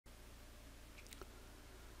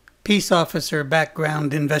Peace Officer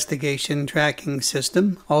Background Investigation Tracking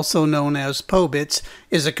System, also known as POBITS,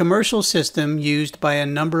 is a commercial system used by a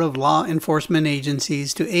number of law enforcement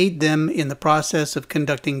agencies to aid them in the process of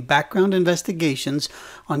conducting background investigations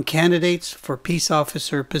on candidates for peace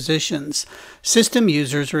officer positions. System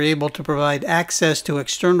users are able to provide access to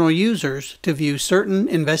external users to view certain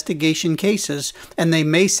investigation cases, and they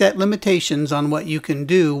may set limitations on what you can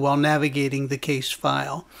do while navigating the case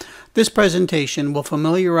file. This presentation will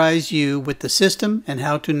familiarize you with the system and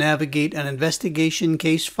how to navigate an investigation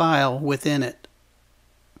case file within it.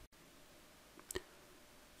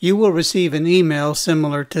 You will receive an email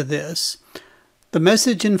similar to this. The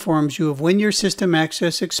message informs you of when your system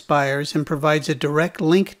access expires and provides a direct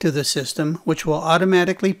link to the system, which will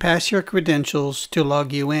automatically pass your credentials to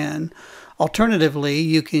log you in. Alternatively,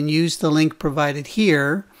 you can use the link provided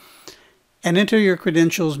here and enter your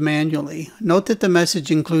credentials manually. Note that the message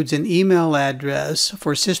includes an email address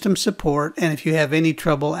for system support, and if you have any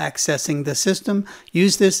trouble accessing the system,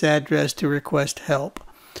 use this address to request help.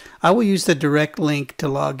 I will use the direct link to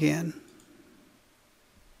log in.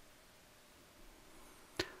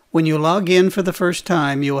 When you log in for the first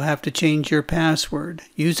time, you will have to change your password.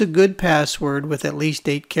 Use a good password with at least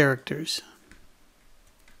 8 characters.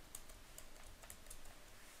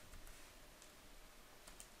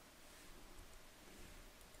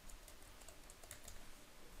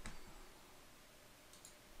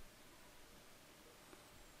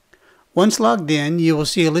 Once logged in, you will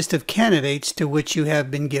see a list of candidates to which you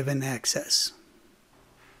have been given access.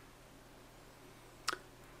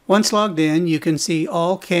 Once logged in, you can see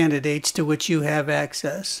all candidates to which you have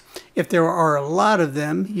access. If there are a lot of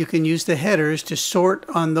them, you can use the headers to sort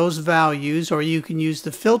on those values, or you can use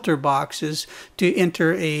the filter boxes to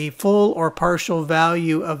enter a full or partial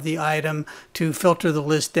value of the item to filter the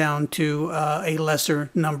list down to a lesser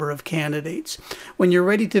number of candidates. When you're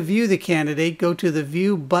ready to view the candidate, go to the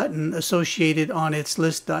View button associated on its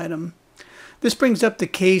list item. This brings up the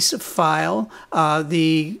case file.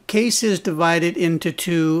 The case is divided into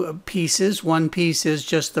 2 pieces. One piece is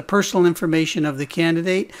just the personal information of the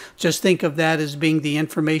candidate. Just think of that as being the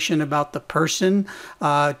information about the person.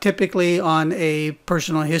 Typically on a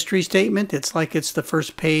personal history statement, it's like it's the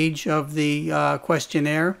first page of the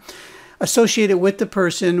questionnaire. Associated with the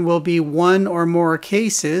person will be 1 or more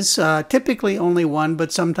cases, typically only 1,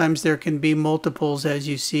 but sometimes there can be multiples, as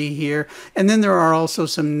you see here. And then there are also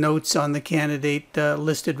some notes on the candidate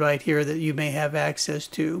listed right here that you may have access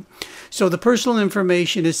to. So the personal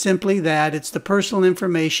information is simply that. It's the personal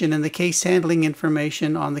information and the case handling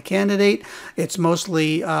information on the candidate. It's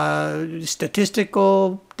mostly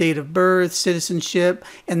statistical, date of birth, citizenship,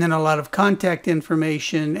 and then a lot of contact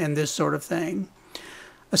information and this sort of thing.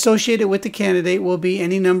 Associated with the candidate will be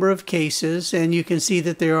any number of cases, and you can see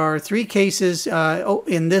that there are 3 cases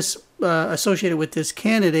in this associated with this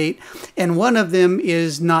candidate, and one of them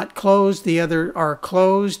is not closed, the other are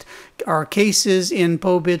closed. Our cases in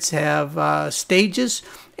POBITS have stages,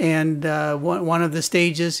 and one of the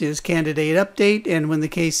stages is candidate update, and when the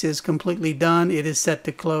case is completely done, it is set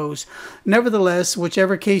to close. Nevertheless,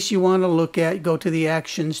 whichever case you want to look at, go to the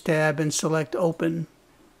Actions tab and select Open.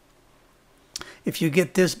 If you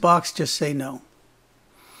get this box, just say no.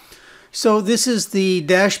 So this is the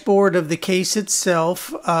dashboard of the case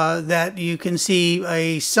itself that you can see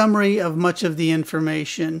a summary of much of the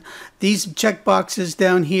information. These checkboxes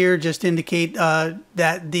down here just indicate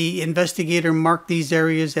that the investigator marked these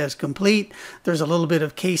areas as complete. There's a little bit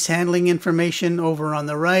of case handling information over on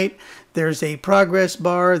the right. There's a progress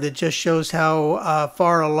bar that just shows how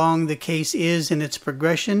far along the case is in its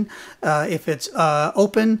progression. If it's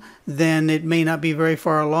open, then it may not be very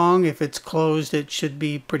far along. If it's closed, it should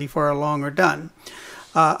be pretty far along or done.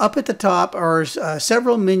 Up at the top are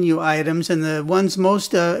several menu items, and the ones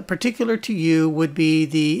most particular to you would be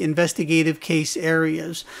the investigative case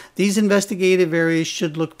areas. These investigative areas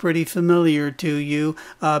should look pretty familiar to you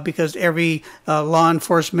because every law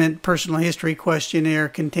enforcement personal history questionnaire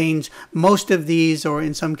contains most of these, or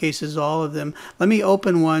in some cases all of them. Let me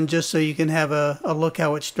open one just so you can have a look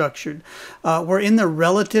how it's structured. We're in the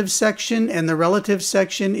relative section, and the relative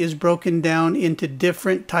section is broken down into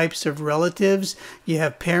different types of relatives. You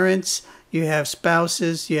have parents, you have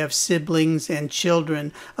spouses, you have siblings, and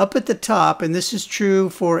children. Up at the top, and this is true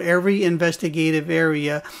for every investigative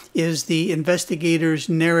area, is the investigator's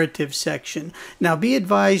narrative section. Now, be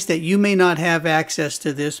advised that you may not have access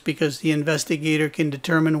to this because the investigator can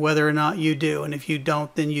determine whether or not you do. And if you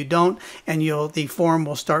don't, then you don't, and the form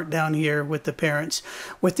will start down here with the parents.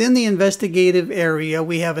 Within the investigative area,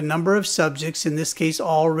 we have a number of subjects, in this case,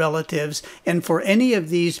 all relatives. And for any of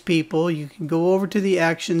these people, you can go over to the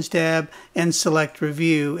Actions tab and select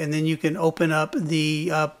review, and then you can open up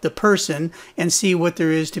the person and see what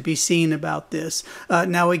there is to be seen about this.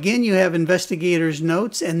 Now again, you have investigators'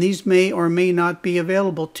 notes, and these may or may not be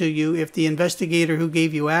available to you. If the investigator who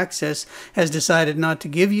gave you access has decided not to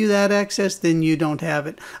give you that access, then you don't have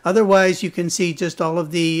it. Otherwise, you can see just all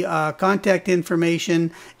of the contact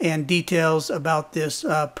information and details about this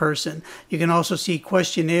person. You can also see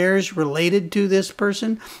questionnaires related to this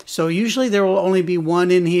person. So usually there will only be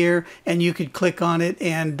one in here, and you could click on it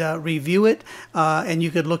and review it, and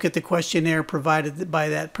you could look at the questionnaire provided by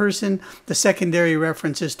that person. The secondary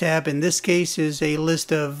references tab in this case is a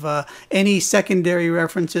list of any secondary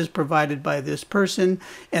references provided by this person,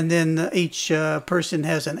 and then each person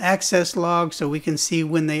has an access log, so we can see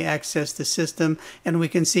when they access the system, and we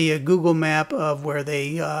can see a Google map of where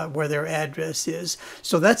their address is.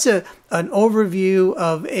 So that's an overview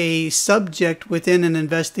of a subject within an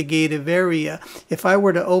investigative area. If I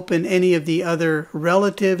were to open any of the other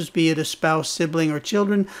relatives, be it a spouse, sibling, or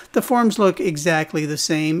children, the forms look exactly the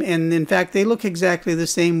same, and in fact they look exactly the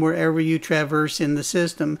same wherever you traverse in the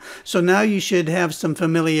system. So now you should have some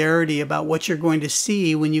familiarity about what you're going to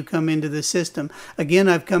see when you come into the system. Again,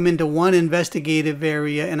 I've come into one investigative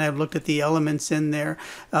area and I've looked at the elements in there.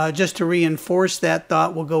 Just to reinforce that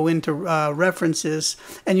thought, we'll go into references,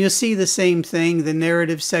 and you'll see the same thing, the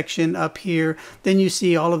narrative section up here. Then you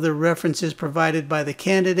see all of the references provided by the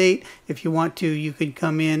candidate. If you want to, you can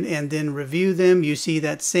come in and then review them. You see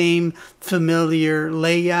that same familiar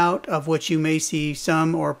layout of what you may see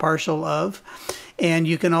some or partial of. And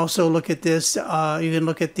you can also look at this, you can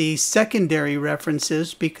look at the secondary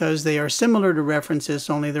references because they are similar to references,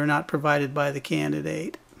 only they're not provided by the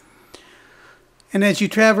candidate. And as you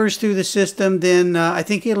traverse through the system, then I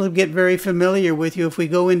think it'll get very familiar with you. If we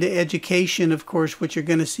go into education, of course, what you're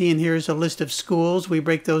going to see in here is a list of schools. We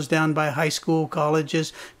break those down by high school,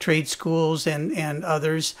 colleges, trade schools, and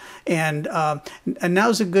others. And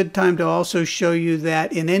now's a good time to also show you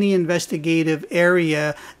that in any investigative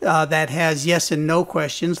area that has yes and no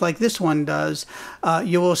questions, like this one does,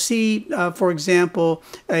 you will see, for example,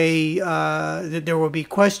 that there will be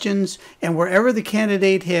questions, and wherever the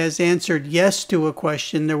candidate has answered yes to a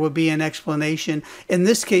question, there will be an explanation. In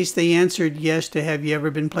this case, they answered yes to have you ever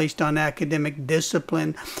been placed on academic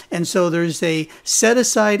discipline. And so there's a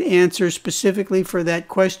set-aside answer specifically for that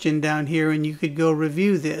question down here, and you could go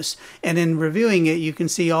review this. And in reviewing it, you can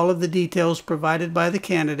see all of the details provided by the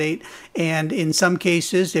candidate. And in some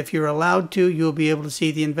cases, if you're allowed to, you'll be able to see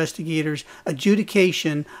the investigator's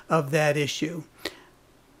adjudication of that issue.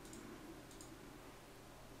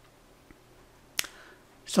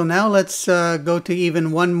 So now let's go to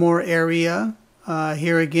even one more area.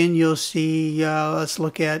 Here again, you'll see, let's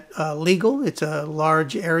look at legal. It's a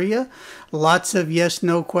large area. Lots of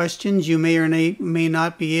yes-no questions. You may or may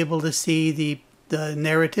not be able to see the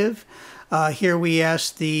narrative. Here we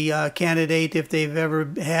ask the candidate if they've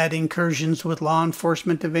ever had incursions with law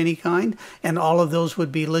enforcement of any kind, and all of those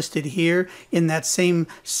would be listed here in that same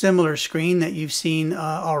similar screen that you've seen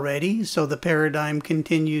already. So the paradigm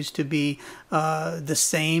continues to be the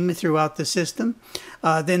same throughout the system.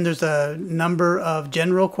 Then there's a number of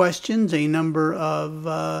general questions, a number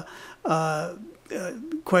of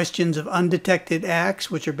questions of undetected acts,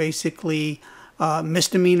 which are basically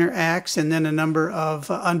misdemeanor acts, and then a number of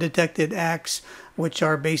undetected acts, which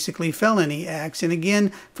are basically felony acts. And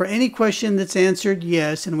again, for any question that's answered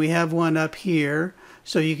yes, and we have one up here,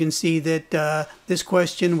 so you can see that this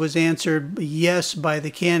question was answered yes by the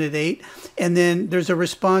candidate, and then there's a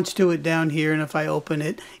response to it down here, and if I open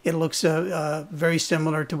it, it looks very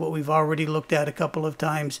similar to what we've already looked at a couple of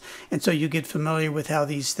times, and so you get familiar with how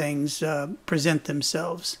these things present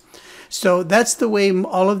themselves. So that's the way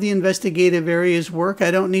all of the investigative areas work.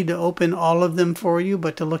 I don't need to open all of them for you,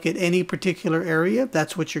 but to look at any particular area,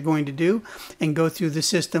 that's what you're going to do, and go through the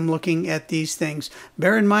system looking at these things.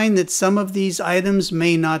 Bear in mind that some of these items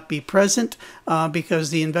may not be present because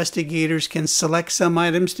the investigators can select some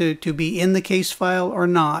items to be in the case file or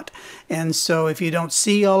not. And so if you don't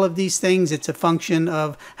see all of these things, it's a function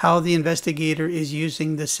of how the investigator is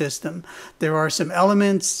using the system. There are some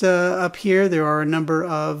elements up here. There are a number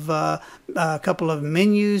of a couple of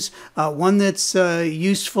menus, one that's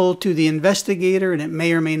useful to the investigator and it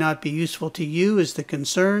may or may not be useful to you is the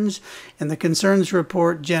concerns, and the concerns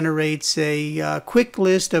report generates a quick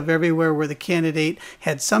list of everywhere where the candidate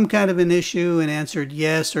had some kind of an issue and answered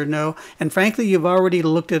yes or no. And frankly, you've already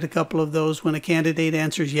looked at a couple of those. When a candidate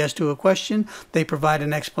answers yes to a question, they provide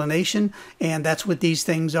an explanation, and that's what these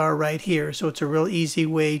things are right here. So it's a real easy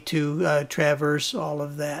way to traverse all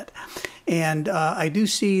of that. And I do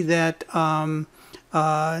see that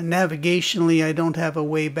Navigationally, I don't have a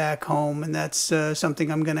way back home, and that's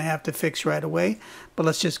something I'm going to have to fix right away. But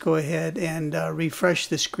let's just go ahead and refresh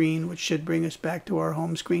the screen, which should bring us back to our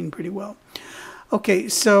home screen pretty well. Okay,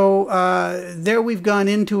 so there we've gone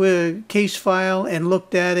into a case file and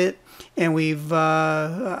looked at it, and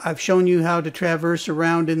I've shown you how to traverse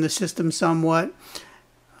around in the system somewhat.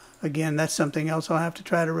 Again, that's something else I'll have to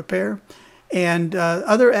try to repair. And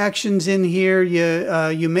other actions in here,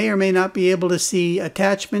 you may or may not be able to see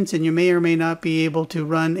attachments, and you may or may not be able to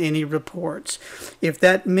run any reports. If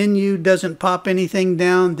that menu doesn't pop anything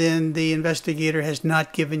down, then the investigator has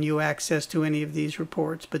not given you access to any of these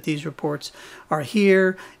reports. But these reports are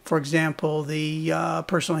here. For example, the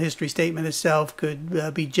personal history statement itself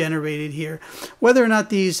could be generated here. Whether or not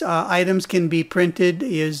these items can be printed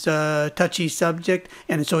is a touchy subject,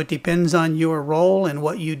 and so it depends on your role and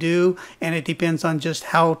what you do, and it depends on just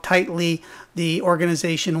how tightly the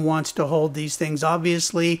organization wants to hold these things.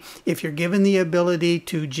 Obviously, if you're given the ability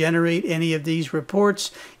to generate any of these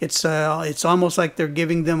reports, it's almost like they're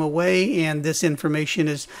giving them away, and this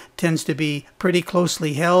information tends to be pretty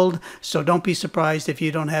closely held. So don't be surprised if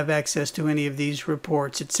you don't have access to any of these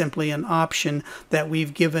reports. It's simply an option that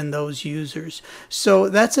we've given those users. So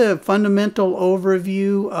that's a fundamental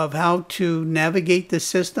overview of how to navigate the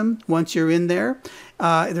system once you're in there.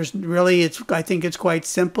 I think it's quite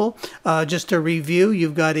simple. Just to review,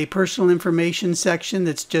 you've got a personal information section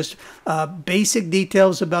that's just basic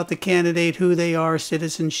details about the candidate, who they are,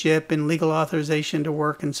 citizenship, and legal authorization to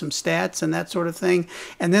work, and some stats and that sort of thing.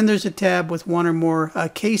 And then there's a tab with one or more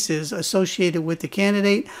cases associated with the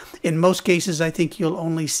candidate. In most cases, I think you'll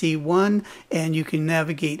only see one, and you can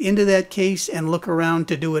navigate into that case and look around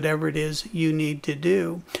to do whatever it is you need to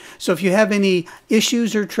do. So if you have any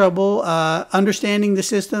issues or trouble understanding the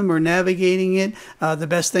system or navigating it, the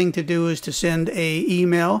best thing to do is to send an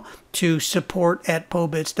email to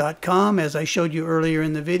support@pobits.com. As I showed you earlier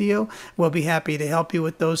in the video, we'll be happy to help you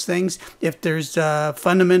with those things. If there's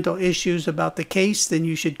fundamental issues about the case, then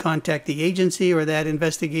you should contact the agency or that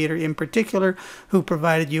investigator in particular who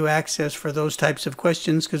provided you access for those types of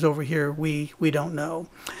questions, because over here we don't know.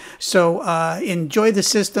 So enjoy the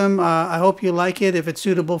system. I hope you like it. If it's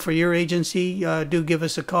suitable for your agency, do give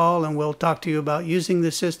us a call and we'll talk to you about using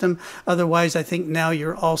the system. Otherwise, I think now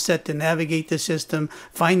you're all set to navigate the system,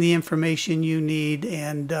 find the information you need,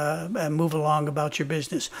 and move along about your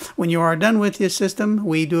business. When you are done with your system,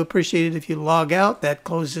 we do appreciate it if you log out. That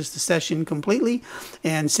closes the session completely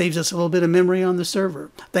and saves us a little bit of memory on the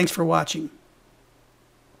server. Thanks for watching.